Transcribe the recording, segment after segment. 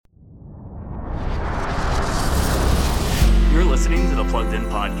Plugged In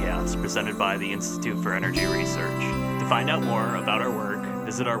podcast presented by the Institute for Energy Research. To find out more about our work,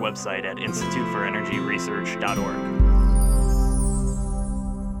 visit our website at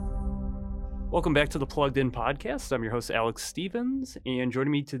instituteforenergyresearch.org. Welcome back to the Plugged In podcast. I'm your host, Alex Stevens, and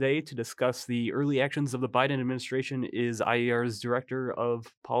joining me today to discuss the early actions of the Biden administration is IER's Director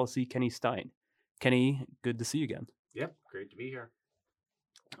of Policy, Kenny Stein. Kenny, good to see you again. Yep, great to be here.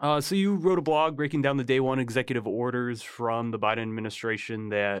 So you wrote a blog breaking down the day one executive orders from the Biden administration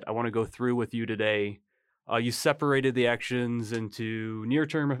that I want to go through with you today. You separated the actions into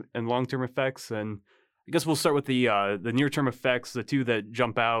near-term and long-term effects, and I guess we'll start with the near-term effects. The two that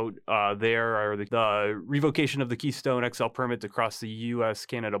jump out there are the revocation of the Keystone XL permit to cross the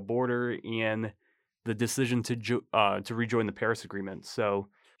U.S.-Canada border and the decision to rejoin the Paris Agreement. So,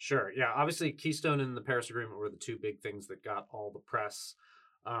 sure, yeah. Obviously, Keystone and the Paris Agreement were the two big things that got all the press.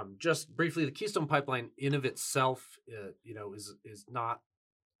 Just briefly, the Keystone Pipeline in of itself, is not,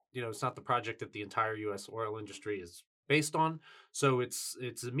 it's not the project that the entire U.S. oil industry is based on. So its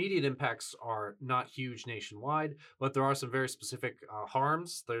immediate impacts are not huge nationwide, but there are some very specific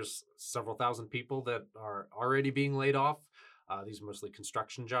harms. There's several thousand people that are already being laid off. These are mostly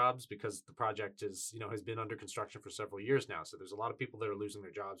construction jobs because the project has been under construction for several years now. So there's a lot of people that are losing their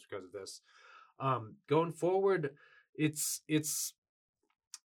jobs because of this. Going forward, it's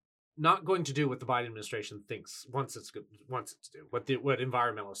not going to do what the Biden administration thinks wants it to do, what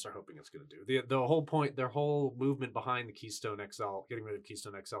environmentalists are hoping it's going to do. The whole point, their whole movement behind the Keystone XL, getting rid of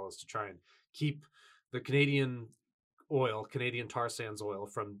Keystone XL, is to try and keep the Canadian tar sands oil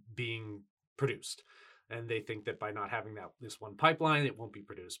from being produced. And they think that by not having this one pipeline, it won't be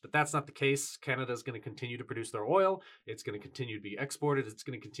produced. But that's not the case. Canada is going to continue to produce their oil. It's going to continue to be exported. It's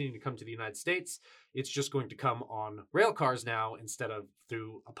going to continue to come to the United States. It's just going to come on rail cars now instead of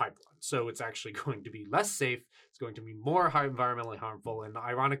through a pipeline. So it's actually going to be less safe. It's going to be more environmentally harmful. And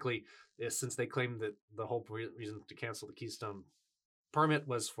ironically, since they claimed that the whole reason to cancel the Keystone permit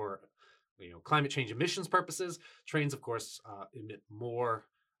was for climate change emissions purposes, trains, of course, emit more.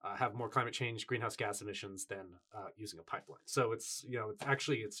 Have more climate change greenhouse gas emissions than using a pipeline. So it's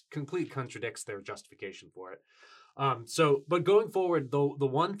completely contradicts their justification for it. But going forward, the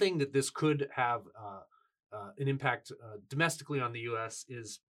one thing that this could have an impact domestically on the U.S.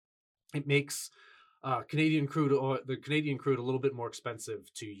 is it makes the Canadian crude a little bit more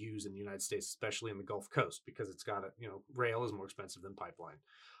expensive to use in the United States, especially in the Gulf Coast, because it's got rail is more expensive than pipeline.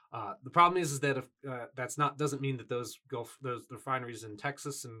 The problem is that if doesn't mean that those refineries in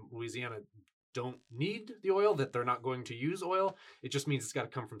Texas and Louisiana don't need the oil, that they're not going to use oil. It just means it's got to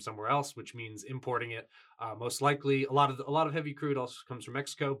come from somewhere else, which means importing it. Most likely, a lot of heavy crude also comes from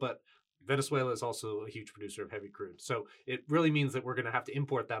Mexico, but Venezuela is also a huge producer of heavy crude. So it really means that we're going to have to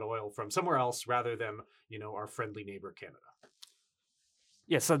import that oil from somewhere else rather than our friendly neighbor Canada.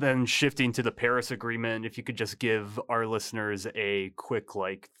 Yeah, so then shifting to the Paris Agreement, if you could just give our listeners a quick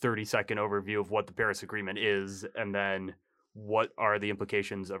 30-second overview of what the Paris Agreement is, and then what are the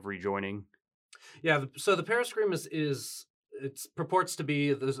implications of rejoining? Yeah, so the Paris Agreement it purports to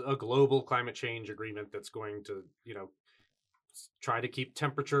be a global climate change agreement that's going to, try to keep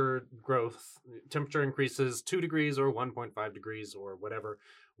temperature increases 2 degrees or 1.5 degrees or whatever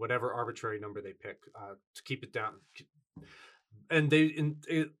arbitrary number they pick to keep it down. And they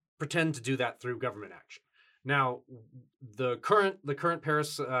pretend to do that through government action. Now, the current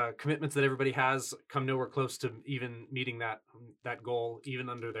Paris commitments that everybody has come nowhere close to even meeting that goal, even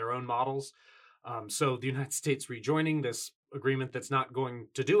under their own models. So the United States rejoining this agreement that's not going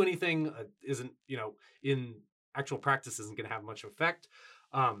to do anything isn't, in actual practice, isn't going to have much effect.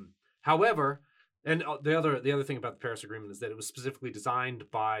 However, and the other thing about the Paris Agreement is that it was specifically designed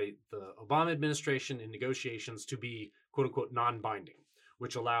by the Obama administration in negotiations to be "quote unquote" non-binding,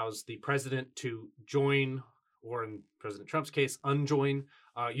 which allows the president to join, or in President Trump's case, unjoin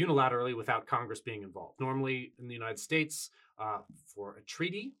unilaterally without Congress being involved. Normally, in the United States, for a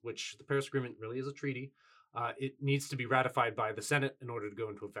treaty, which the Paris Agreement really is a treaty, it needs to be ratified by the Senate in order to go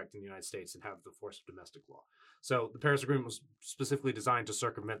into effect in the United States and have the force of domestic law. So the Paris Agreement was specifically designed to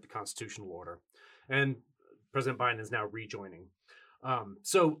circumvent the constitutional order. And President Biden is now rejoining.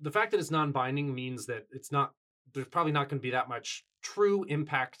 So the fact that it's non-binding means that there's probably not going to be that much true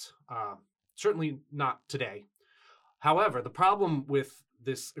impact, certainly not today. However, the problem with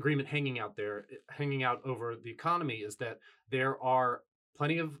this agreement hanging out over the economy is that there are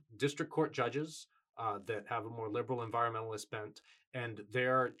plenty of district court judges that have a more liberal environmentalist bent, and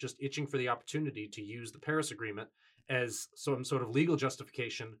they're just itching for the opportunity to use the Paris Agreement as some sort of legal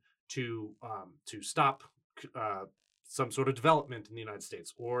justification to stop some sort of development in the United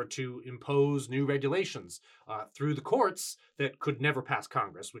States, or to impose new regulations through the courts that could never pass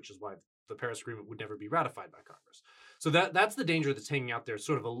Congress, which is why the Paris Agreement would never be ratified by Congress. So that's the danger that's hanging out there,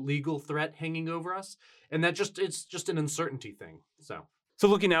 sort of a legal threat hanging over us, and it's just an uncertainty thing. So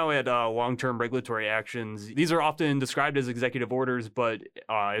looking now at long-term regulatory actions, these are often described as executive orders, but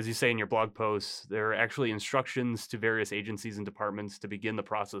as you say in your blog posts, they're actually instructions to various agencies and departments to begin the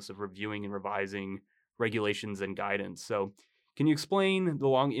process of reviewing and revising regulations and guidance. So can you explain the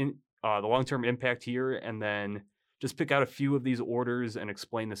long-term impact here, and then just pick out a few of these orders and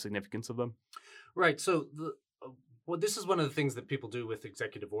explain the significance of them? Right. So well, this is one of the things that people do with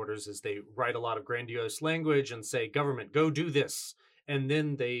executive orders is they write a lot of grandiose language and say, government, go do this. And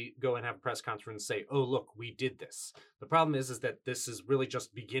then they go and have a press conference and say, oh, look, we did this. The problem is that this is really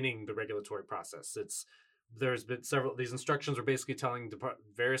just beginning the regulatory process. There's been these instructions are basically telling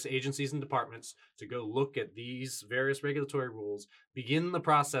various agencies and departments to go look at these various regulatory rules, begin the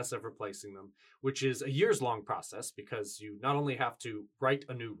process of replacing them, which is a years-long process because you not only have to write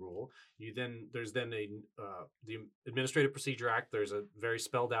a new rule, there's the Administrative Procedure Act. There's a very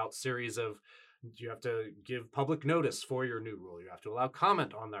spelled out series of you have to give public notice for your new rule. You have to allow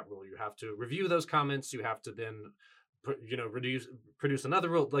comment on that rule. You have to review those comments. You have to then produce another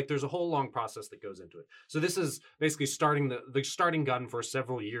rule. Like there's a whole long process that goes into it. So this is basically starting the starting gun for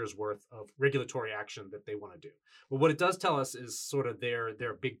several years worth of regulatory action that they want to do. But what it does tell us is sort of their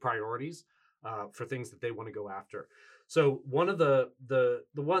big priorities for things that they want to go after. So one of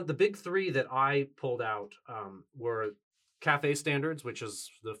the big three that I pulled out were CAFE standards, which is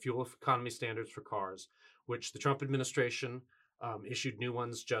the fuel economy standards for cars, which the Trump administration issued new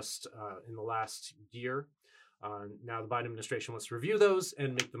ones just in the last year. Now the Biden administration wants to review those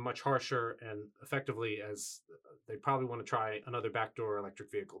and make them much harsher, and effectively, as they probably want to try another backdoor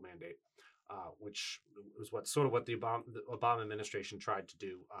electric vehicle mandate, which was what the Obama administration tried to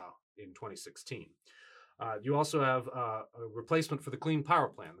do in 2016. You also have a replacement for the Clean Power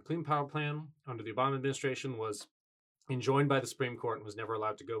Plan. The Clean Power Plan under the Obama administration was enjoined by the Supreme Court and was never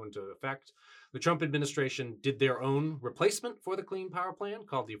allowed to go into effect. The Trump administration did their own replacement for the Clean Power Plan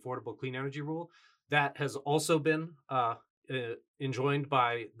called the Affordable Clean Energy Rule. That has also been enjoined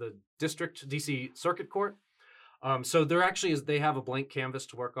by the DC Circuit Court. So there actually they have a blank canvas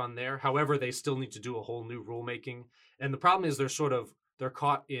to work on there. However, they still need to do a whole new rulemaking. And the problem is they're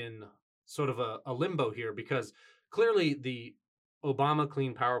caught in sort of a limbo here because clearly the Obama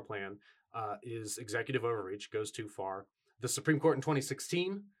Clean Power Plan is executive overreach, goes too far. The Supreme Court in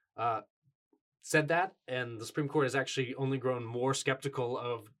 2016 said that, and the Supreme Court has actually only grown more skeptical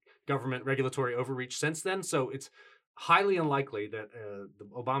of government regulatory overreach since then. So it's highly unlikely that the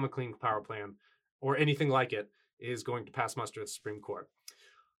Obama Clean Power Plan or anything like it is going to pass muster at the Supreme Court.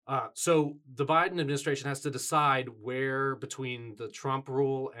 So the Biden administration has to decide where between the Trump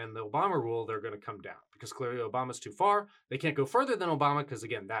rule and the Obama rule they're going to come down, because clearly Obama's too far. They can't go further than Obama because,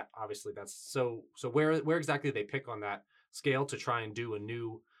 again, that's so where exactly they pick on that scale to try and do a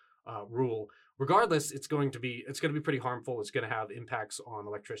new rule. Regardless, it's going to be pretty harmful. It's going to have impacts on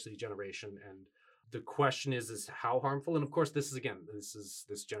electricity generation, and the question is how harmful. And of course, this is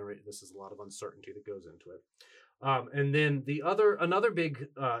a lot of uncertainty that goes into it. And then another big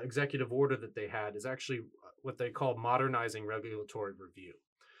executive order that they had is actually what they call modernizing regulatory review.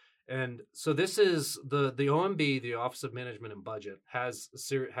 And so this is the OMB, the Office of Management and Budget, has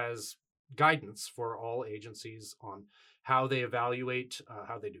guidance for all agencies on how they evaluate,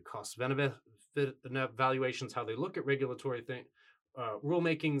 how they do cost benefit evaluations, how they look at regulatory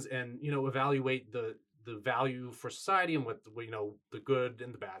rulemakings, and evaluate the value for society and what the good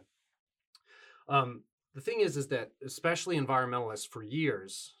and the bad. The thing is that especially environmentalists for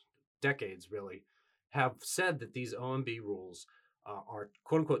years, decades really, have said that these OMB rules are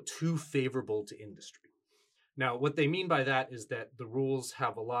quote unquote too favorable to industry. Now, what they mean by that is that the rules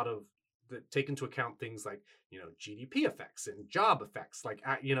have a lot of that take into account things like GDP effects and job effects, like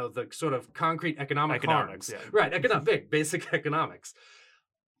the sort of concrete economics, yeah. Right? Basic economics.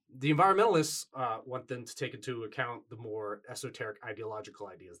 The environmentalists want them to take into account the more esoteric ideological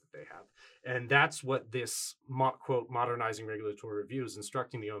ideas that they have. And that's what this, quote, modernizing regulatory review is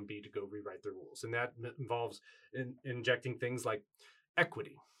instructing the OMB to go rewrite their rules. And that involves injecting things like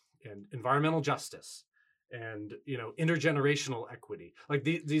equity and environmental justice and intergenerational equity, like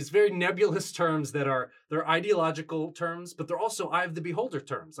these very nebulous terms they're ideological terms, but they're also eye of the beholder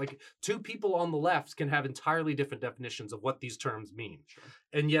terms. Like two people on the left can have entirely different definitions of what these terms mean. Sure.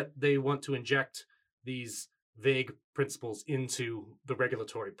 And yet they want to inject these vague principles into the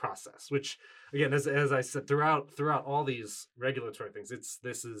regulatory process, which again, as I said, throughout all these regulatory things,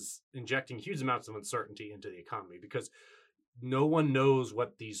 this is injecting huge amounts of uncertainty into the economy because no one knows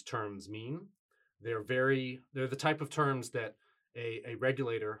what these terms mean. They're the type of terms that a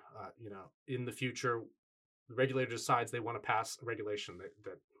regulator, in the future, the regulator decides they want to pass a regulation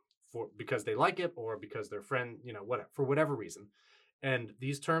that for because they like it or because their friend, whatever, for whatever reason. And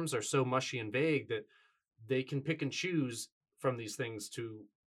these terms are so mushy and vague that they can pick and choose from these things to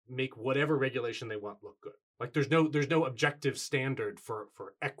make whatever regulation they want look good. Like there's no objective standard for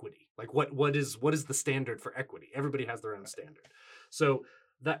equity. Like what is the standard for equity? Everybody has their own standard. So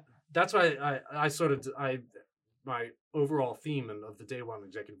that's why my overall theme of the day one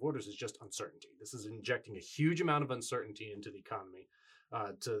executive orders is just uncertainty. This is injecting a huge amount of uncertainty into the economy.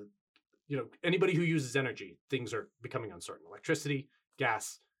 To anybody who uses energy, things are becoming uncertain. Electricity,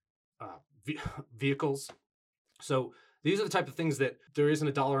 gas, vehicles. So these are the type of things that there isn't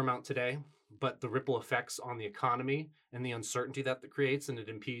a dollar amount today, but the ripple effects on the economy and the uncertainty that creates, and it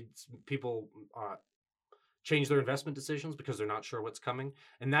impedes people change their investment decisions because they're not sure what's coming.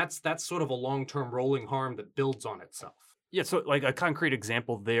 And that's sort of a long-term rolling harm that builds on itself. Yeah, so like a concrete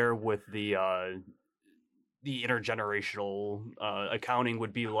example there with the intergenerational accounting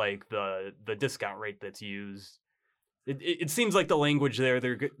would be like the discount rate that's used. It seems like the language there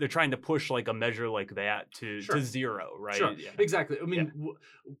they're trying to push like a measure like that to zero, right? Sure, yeah. Exactly. I mean,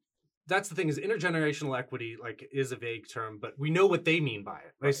 that's the thing is intergenerational equity is a vague term, but we know what they mean by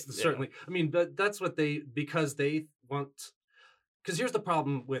it. Right? Certainly, I mean, but that's what because they want. Because here's the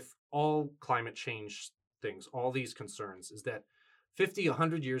problem with all climate change things, all these concerns, is that 50,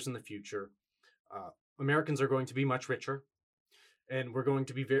 100 years in the future, Americans are going to be much richer. And we're going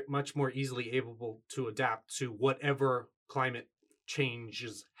to be much more easily able to adapt to whatever climate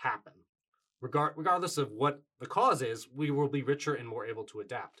changes happen. Regardless of what the cause is, we will be richer and more able to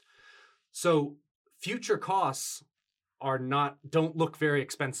adapt. So future costs don't look very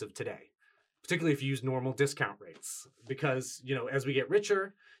expensive today, particularly if you use normal discount rates. Because, as we get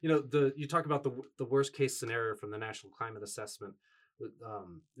richer, you talk about the worst case scenario from the National Climate Assessment.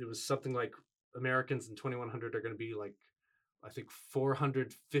 It was something like Americans in 2100 are going to be like, I think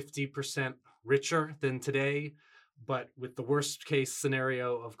 450% richer than today, but with the worst case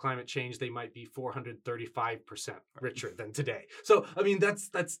scenario of climate change, they might be 435% richer than today. So, I mean,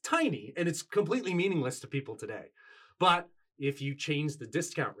 that's tiny and it's completely meaningless to people today. But if you change the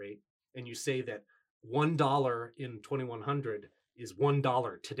discount rate and you say that $1 in 2100 is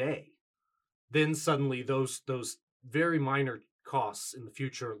 $1 today, then suddenly those very minor costs in the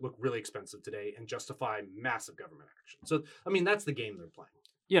future look really expensive today and justify massive government action. So, I mean, that's the game they're playing.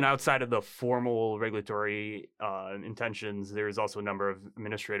 Yeah, and outside of the formal regulatory intentions, there's also a number of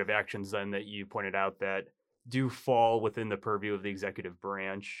administrative actions then that you pointed out that do fall within the purview of the executive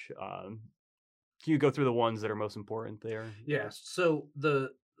branch. Can you go through the ones that are most important there? Yes. So the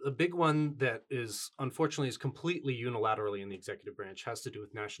big one that is completely unilaterally in the executive branch has to do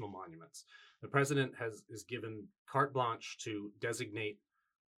with national monuments. The president is given carte blanche to designate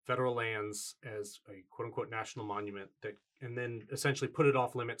federal lands as a quote unquote national monument and then essentially put it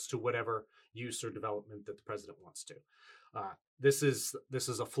off limits to whatever use or development that the president wants to. This is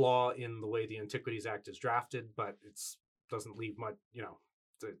a flaw in the way the Antiquities Act is drafted, but it doesn't leave much,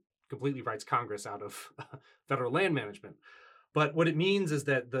 it completely writes Congress out of federal land management. But what it means is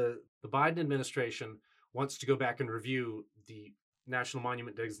that the Biden administration wants to go back and review the national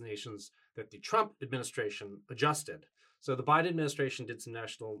monument designations that the Trump administration adjusted. So the Biden administration did some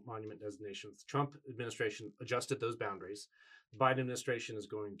national monument designations. The Trump administration adjusted those boundaries. The Biden administration is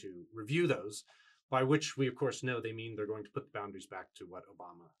going to review those, by which we, of course, know they mean they're going to put the boundaries back to what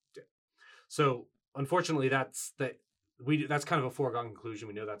Obama did. So unfortunately, that's kind of a foregone conclusion.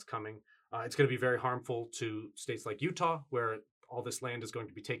 We know that's coming. It's going to be very harmful to states like Utah, where all this land is going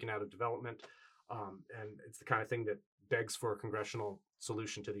to be taken out of development. And it's the kind of thing that begs for a congressional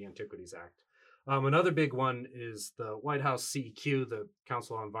solution to the Antiquities Act. Another big one is the White House CEQ, the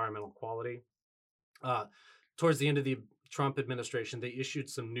Council on Environmental Quality. Towards the end of the Trump administration, they issued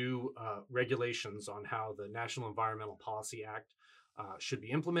some new regulations on how the National Environmental Policy Act should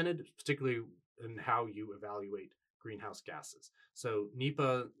be implemented, particularly in how you evaluate greenhouse gases. So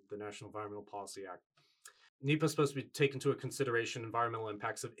NEPA, the National Environmental Policy Act, NEPA is supposed to be taken into consideration environmental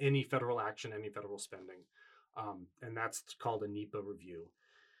impacts of any federal action, any federal spending. And that's called a NEPA review.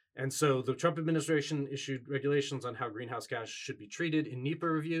 And so the Trump administration issued regulations on how greenhouse gas should be treated in NEPA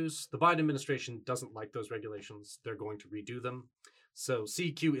reviews. The Biden administration doesn't like those regulations. They're going to redo them. So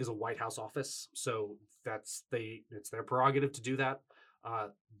CEQ is a White House office. So it's their prerogative to do that.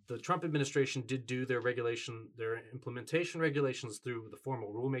 The Trump administration did do their implementation regulations through the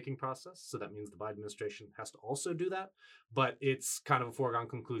formal rulemaking process. So that means the Biden administration has to also do that. But it's kind of a foregone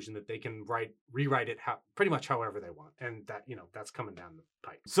conclusion that they can rewrite it pretty much however they want, and that that's coming down the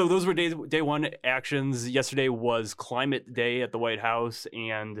pike. So those were day one actions. Yesterday was Climate Day at the White House,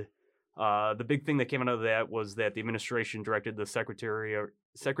 and the big thing that came out of that was that the administration directed the Secretary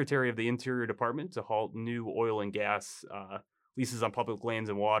of the Interior Department to halt new oil and gas leases on public lands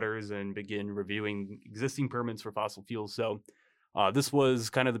and waters and begin reviewing existing permits for fossil fuels. So this was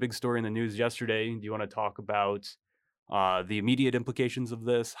kind of the big story in the news yesterday. Do you want to talk about the immediate implications of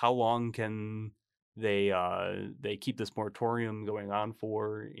this? How long can they keep this moratorium going on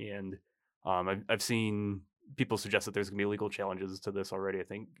for? And I've seen people suggest that there's going to be legal challenges to this already. I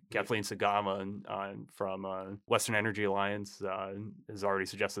think Kathleen Sagama from Western Energy Alliance has already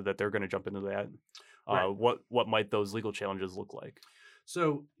suggested that they're going to jump into that. Right. What might those legal challenges look like?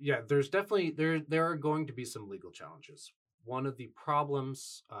 So yeah, there's definitely there are going to be some legal challenges. One of the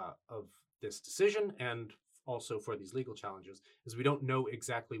problems of this decision, and also for these legal challenges, is we don't know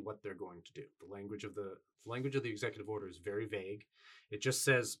exactly what they're going to do. The language of the executive order is very vague. It just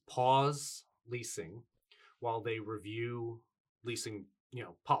says pause leasing while they review leasing,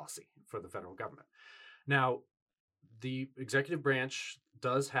 policy for the federal government. Now, the executive branch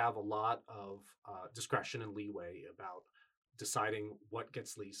does have a lot of discretion and leeway about deciding what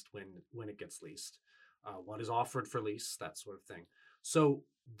gets leased, when it gets leased, what is offered for lease, that sort of thing. So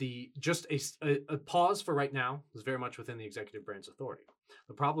a pause for right now is very much within the executive branch authority.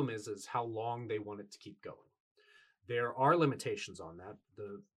 The problem is how long they want it to keep going. There are limitations on that.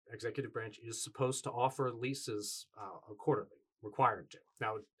 The executive branch is supposed to offer leases quarterly, required to.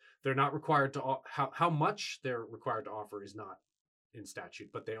 Now, they're not required to how much they're required to offer is not in statute,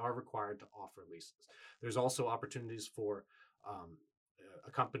 but they are required to offer leases. There's also opportunities for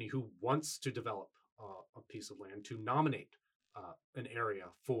a company who wants to develop a piece of land to nominate an area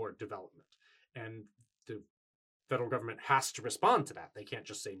for development, and the federal government has to respond to that. They can't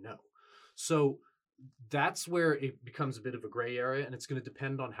just say no. So that's where it becomes a bit of a gray area, and it's going to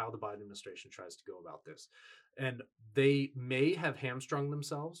depend on how the Biden administration tries to go about this. And they may have hamstrung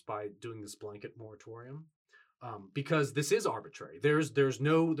themselves by doing this blanket moratorium, because this is arbitrary. There's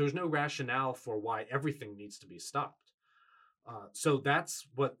no rationale for why everything needs to be stopped. So that's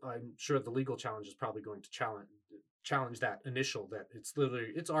what I'm sure the legal challenge is probably going to challenge that initial, that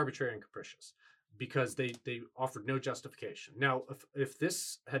it's arbitrary and capricious, because they offered no justification. Now, if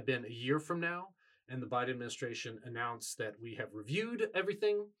this had been a year from now, and the Biden administration announced that we have reviewed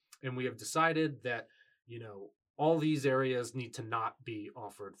everything and we have decided that, all these areas need to not be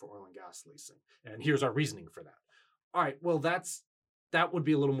offered for oil and gas leasing, and here's our reasoning for that. All right, well, that would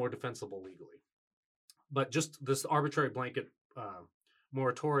be a little more defensible legally. But just this arbitrary blanket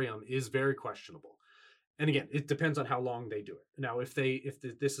moratorium is very questionable. And again, it depends on how long they do it. Now, if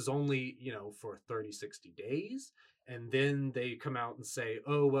this is only, for 30, 60 days, and then they come out and say,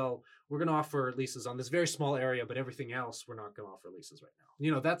 oh, well, we're going to offer leases on this very small area, but everything else, we're not going to offer leases right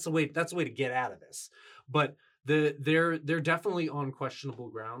now. That's a way to get out of this. But they're definitely on questionable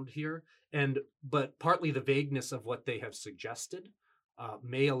ground here. But partly the vagueness of what they have suggested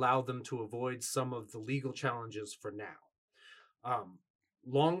may allow them to avoid some of the legal challenges for now.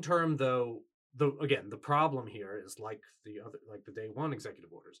 Long term, though, the problem here is like the day one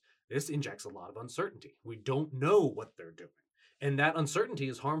executive orders. This injects a lot of uncertainty. We don't know what they're doing, and that uncertainty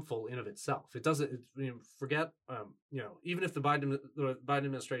is harmful in of itself. It doesn't forget. Even if the Biden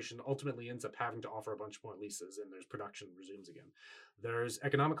administration ultimately ends up having to offer a bunch more leases and there's production resumes again, there's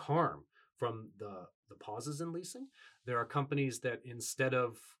economic harm from the pauses in leasing. There are companies that, instead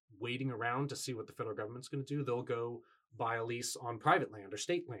of waiting around to see what the federal government's going to do, they'll go buy a lease on private land or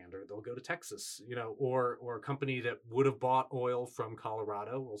state land, or they'll go to Texas, or a company that would have bought oil from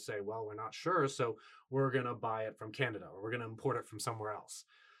Colorado will say, well, we're not sure, so we're going to buy it from Canada, or we're going to import it from somewhere else.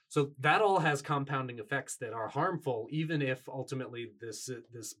 So that all has compounding effects that are harmful, even if ultimately this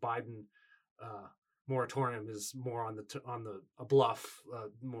Biden moratorium is more on a bluff,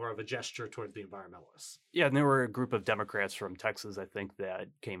 more of a gesture toward the environmentalists. Yeah, and there were a group of Democrats from Texas, I think, that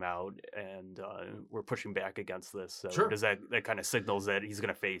came out and were pushing back against this. So sure. Does that kind of signals that he's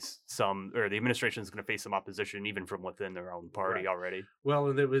going to face the administration is going to face some opposition even from within their own party already? Well,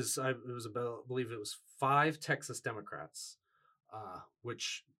 and I believe it was 5 Texas Democrats,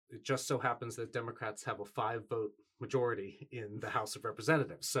 which it just so happens that Democrats have a 5-vote majority in the House of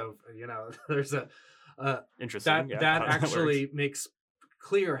Representatives. So, there's interesting. That actually makes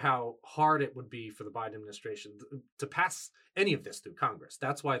clear how hard it would be for the Biden administration to pass any of this through Congress.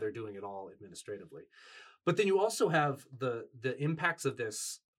 That's why they're doing it all administratively. But then you also have the impacts of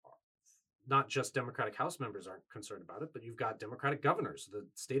this. Not just Democratic House members aren't concerned about it, but you've got Democratic governors. The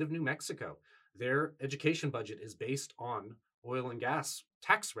state of New Mexico, their education budget is based on oil and gas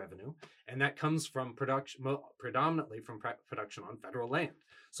tax revenue, and that comes from production, predominantly from production on federal land.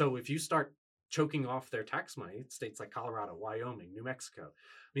 So if you start choking off their tax money, states like Colorado, Wyoming, New Mexico,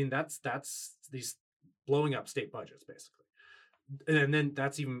 I mean that's these blowing up state budgets basically. And then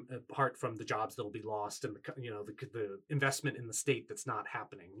that's even apart from the jobs that'll be lost and the investment in the state that's not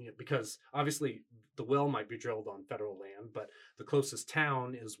happening, because obviously the well might be drilled on federal land, but the closest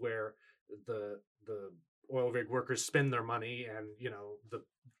town is where the oil rig workers spend their money, and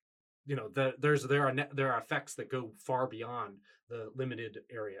there are effects that go far beyond the limited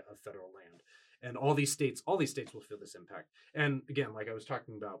area of federal land, and all these states will feel this impact. And again, like I was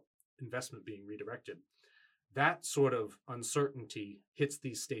talking about, investment being redirected, that sort of uncertainty hits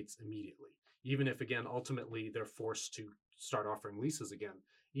these states immediately. Even if, again, ultimately they're forced to start offering leases again,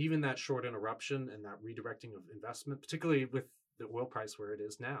 even that short interruption and that redirecting of investment, particularly with the oil price where it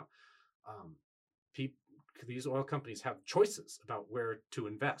is now, these oil companies have choices about where to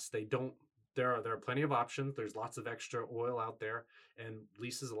invest. They don't. There are plenty of options. There's lots of extra oil out there, and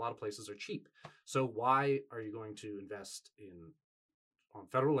leases a lot of places are cheap. So why are you going to invest on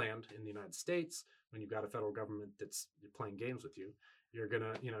federal land in the United States when you've got a federal government that's playing games with you? You're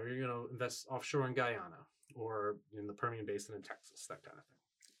gonna invest offshore in Guyana or in the Permian Basin in Texas, that kind of thing.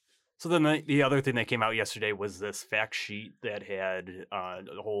 So then the other thing that came out yesterday was this fact sheet that had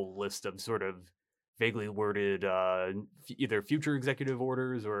a whole list of sort of vaguely worded either future executive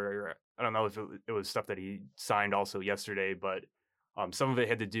orders, or I don't know if it was stuff that he signed also yesterday, but some of it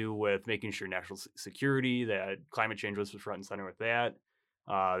had to do with making sure national security, that climate change was front and center with that.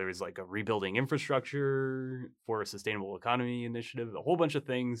 There was like a rebuilding infrastructure for a sustainable economy initiative, a whole bunch of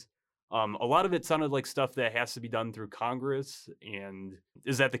things. A lot of it sounded like stuff that has to be done through Congress. And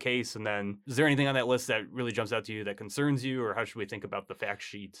is that the case? And then is there anything on that list that really jumps out to you that concerns you, or how should we think about the fact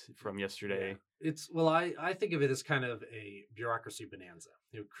sheet from yesterday? Yeah. I think of it as kind of a bureaucracy bonanza.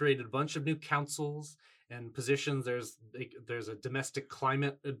 You've created a bunch of new councils and positions. There's a domestic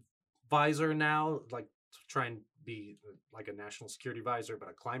climate advisor now, like to try and be like a national security advisor, but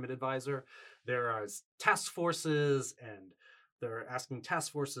a climate advisor. There are task forces, and they're asking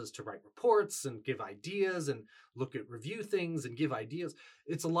task forces to write reports and give ideas and review things and give ideas.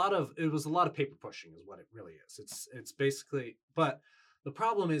 It was a lot of paper pushing is what it really is. It's basically, but the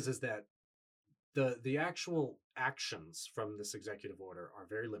problem is that the actual actions from this executive order are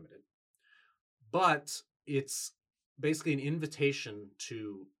very limited, but it's basically an invitation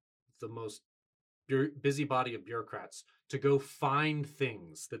to the most busy body of bureaucrats to go find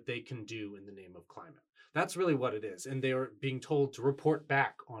things that they can do in the name of climate. That's really what it is. And they are being told to report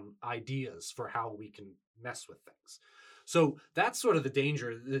back on ideas for how we can mess with things. So that's sort of the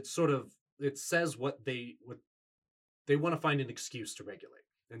danger. It says what they want to find an excuse to regulate.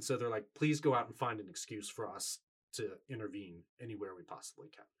 And so they're like, please go out and find an excuse for us to intervene anywhere we possibly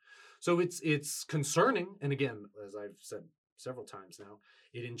can. So it's concerning. And again, as I've said several times now,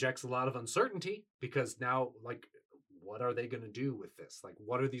 it injects a lot of uncertainty, because now, like, what are they going to do with this? Like,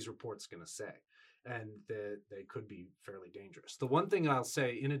 what are these reports going to say? And they could be fairly dangerous. The one thing I'll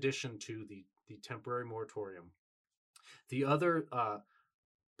say, in addition to the temporary moratorium, the other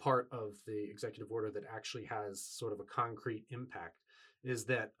part of the executive order that actually has sort of a concrete impact is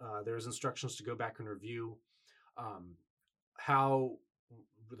that there's instructions to go back and review how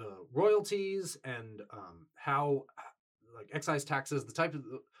the royalties and how like excise taxes, the type of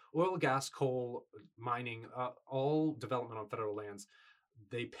oil, gas, coal, mining, all development on federal lands,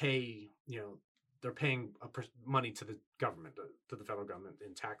 they pay, they're paying money to the government, to the federal government,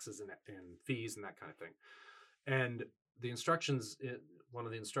 in taxes and fees and that kind of thing. And the instructions, one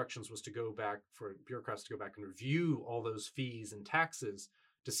of the instructions was to go back, for bureaucrats to go back and review all those fees and taxes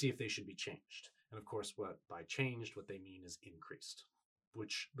to see if they should be changed. And of course, by changed, what they mean is increased,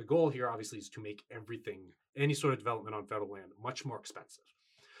 which the goal here obviously is to make everything, any sort of development on federal land, much more expensive.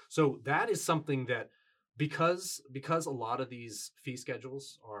 So that is something that, because a lot of these fee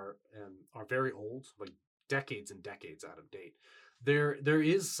schedules are very old, like decades and decades out of date, there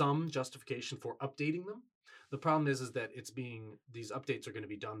is some justification for updating them. The problem is that these updates are going to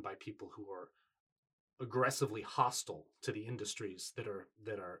be done by people who are aggressively hostile to the industries that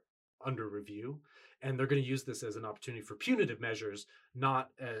are under review, and they're going to use this as an opportunity for punitive measures,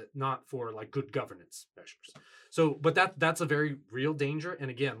 not for like good governance measures. So, but that's a very real danger. And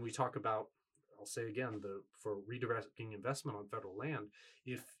again, we talk about, I'll say again, for redirecting investment on federal land.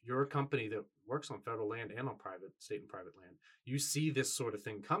 If you're a company that works on federal land and on state and private land, you see this sort of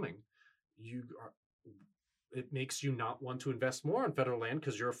thing coming, it makes you not want to invest more on federal land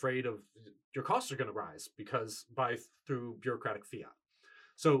because you're afraid of your costs are going to rise through bureaucratic fiat.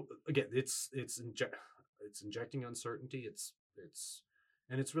 So again, it's injecting uncertainty. It's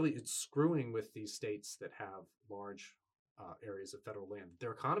screwing with these states that have large areas of federal land.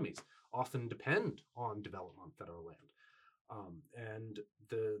 Their economies often depend on development on federal land.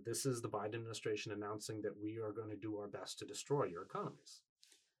 This is the Biden administration announcing that we are going to do our best to destroy your economies.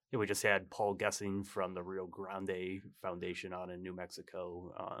 Yeah, we just had Paul Gessing from the Rio Grande Foundation on in New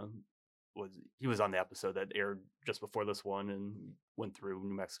Mexico. He was on the episode that aired just before this one and went through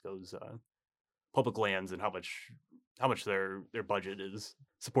New Mexico's public lands and how much their budget is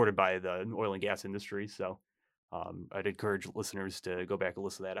supported by the oil and gas industry. So I'd encourage listeners to go back and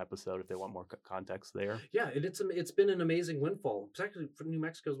listen to that episode if they want more context there. Yeah, it's been an amazing windfall. Particularly for New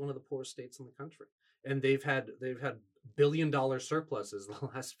Mexico is one of the poorest states in the country, and they've had billion-dollar surpluses the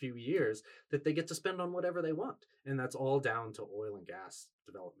last few years that they get to spend on whatever they want, and that's all down to oil and gas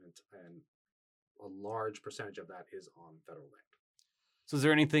development, and a large percentage of that is on federal land. So is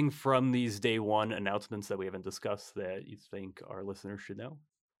there anything from these day one announcements that we haven't discussed that you think our listeners should know?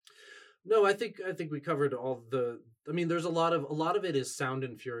 No, I think we covered all the. I mean, there's a lot of it is sound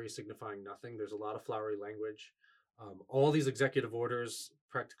and fury signifying nothing. There's a lot of flowery language. All these executive orders,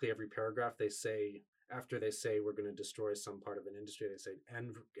 practically every paragraph, they say after they say we're going to destroy some part of an industry, they say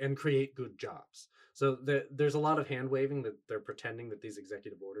and create good jobs. So there's a lot of hand waving that they're pretending that these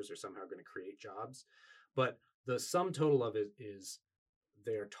executive orders are somehow going to create jobs, but the sum total of it is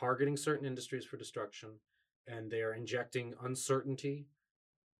they're targeting certain industries for destruction, and they are injecting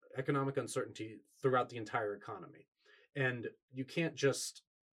economic uncertainty throughout the entire economy. And you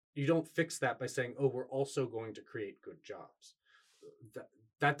don't fix that by saying, oh, we're also going to create good jobs.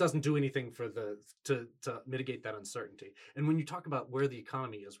 That doesn't do anything to mitigate that uncertainty. And when you talk about where the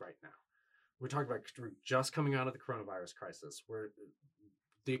economy is right now, we're just coming out of the coronavirus crisis, where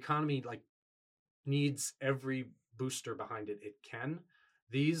the economy needs every booster behind it can.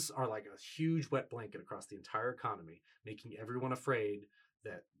 These are like a huge wet blanket across the entire economy, making everyone afraid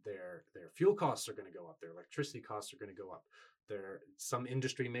that their fuel costs are going to go up, their electricity costs are going to go up, some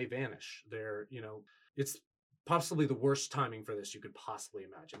industry may vanish. It's possibly the worst timing for this you could possibly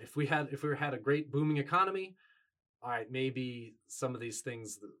imagine. If we had a great booming economy, all right, maybe some of these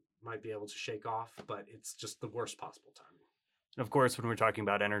things might be able to shake off, but it's just the worst possible timing. And of course, when we're talking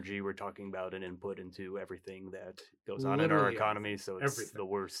about energy, we're talking about an input into everything that goes on in Literally our economy. So it's everything. The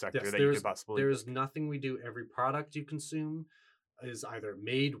worst sector Yes, that you could possibly. There's nothing we do. Every product you consume is either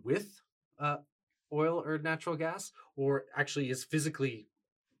made with oil or natural gas, or actually is physically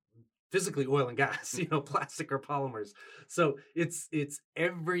oil and gas, plastic or polymers. So it's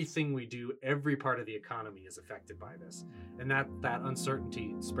everything we do, every part of the economy is affected by this. And that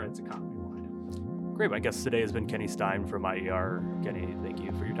uncertainty spreads economy-wide. Great. My guest today has been Kenny Stein from IER. Kenny, thank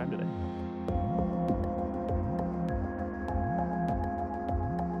you for your time today.